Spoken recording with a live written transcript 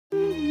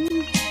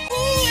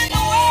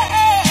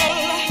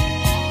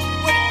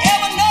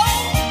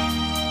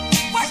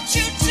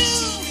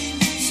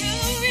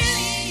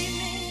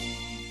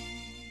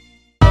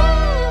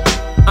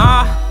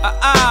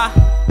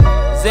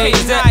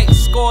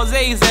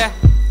Scorzayzee.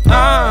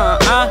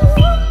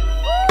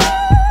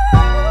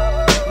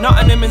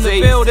 Nottingham in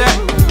the building.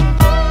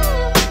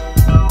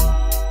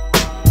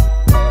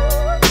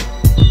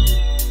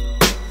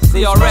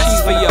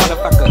 CRS for ya.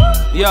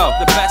 Yo,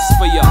 the best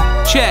for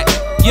ya. Check.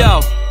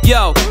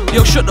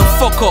 Yo, shut the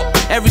fuck up.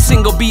 Every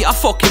single beat I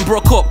fucking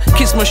broke up.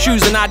 Kiss my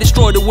shoes and I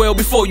destroy the world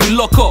before you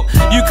lock up.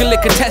 You can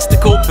lick a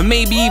testicle and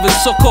maybe even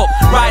suck up.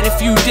 Ride a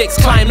few dicks,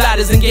 climb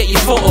ladders and get your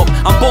foot up.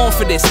 I'm born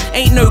for this,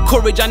 ain't no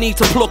courage I need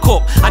to pluck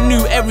up. I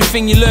knew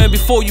everything you learned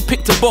before you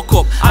picked a buck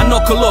up. I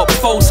knuckle up,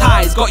 false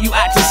highs, got you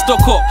acting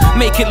stuck up.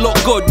 Make it look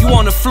good, you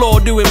on the floor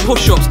doing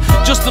push-ups.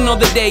 Just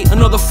another day,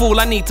 another fool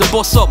I need to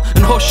bust up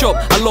and hush up.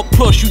 I look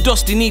plush, you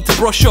dusty need to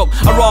brush up.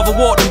 I'd rather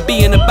walk than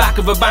be in the back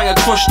of a banger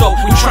crushed up.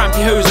 We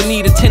trampy hoes and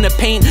need a tin of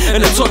paint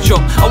and a touch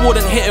up. I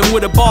wouldn't hit him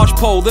with a barge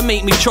pole that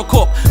make me chuck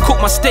up. Cook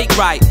my steak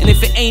right, and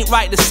if it ain't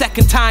right the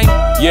second time,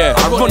 I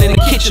run in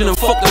the kitchen and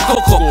fuck the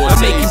cook up.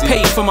 I make you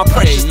pay for my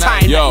precious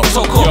time. Yo,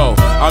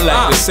 I'm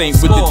like the saint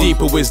with the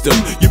deeper wisdom.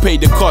 You pay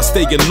the cost,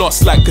 they get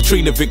lost like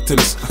Katrina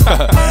victims.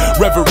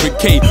 Reverend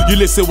K, you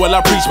listen while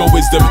I preach my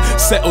wisdom.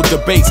 Settle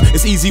debates,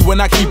 it's easy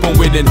when I keep on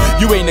winning.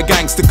 You ain't a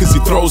gangster cause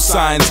you throw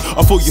signs.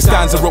 I thought your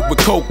stands are up with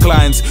coke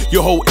lines.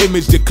 Your whole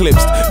image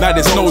eclipsed, now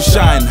there's no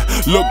shine.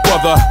 Look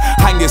brother,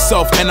 hang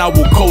yourself and I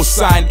will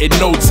co-sign in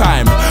no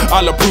time.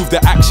 I'll approve the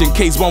action,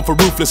 K's one for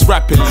ruthless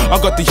rapping. I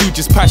got the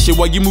hugest passion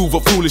while you move a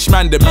foolish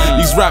mandem.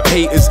 These rap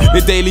haters,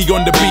 they're daily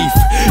on the beef.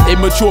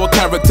 Immature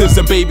characters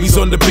and babies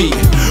on the beat.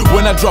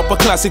 When I drop a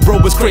classic, bro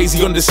was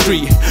crazy on the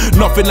street.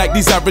 Nothing like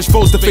these average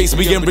foes to face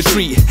me in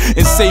retreat.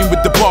 Insane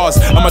with the bars,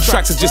 and my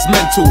tracks are just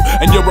mental.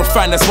 And you're a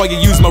fan, that's why you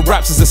use my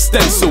raps as a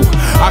stencil.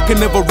 I can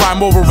never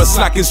rhyme over a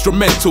slack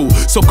instrumental.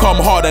 So come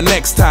harder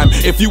next time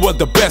if you want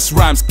the best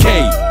rhymes.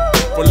 K,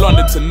 from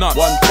London to nuts.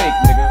 One take,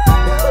 nigga.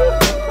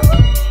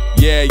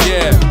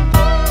 Yeah.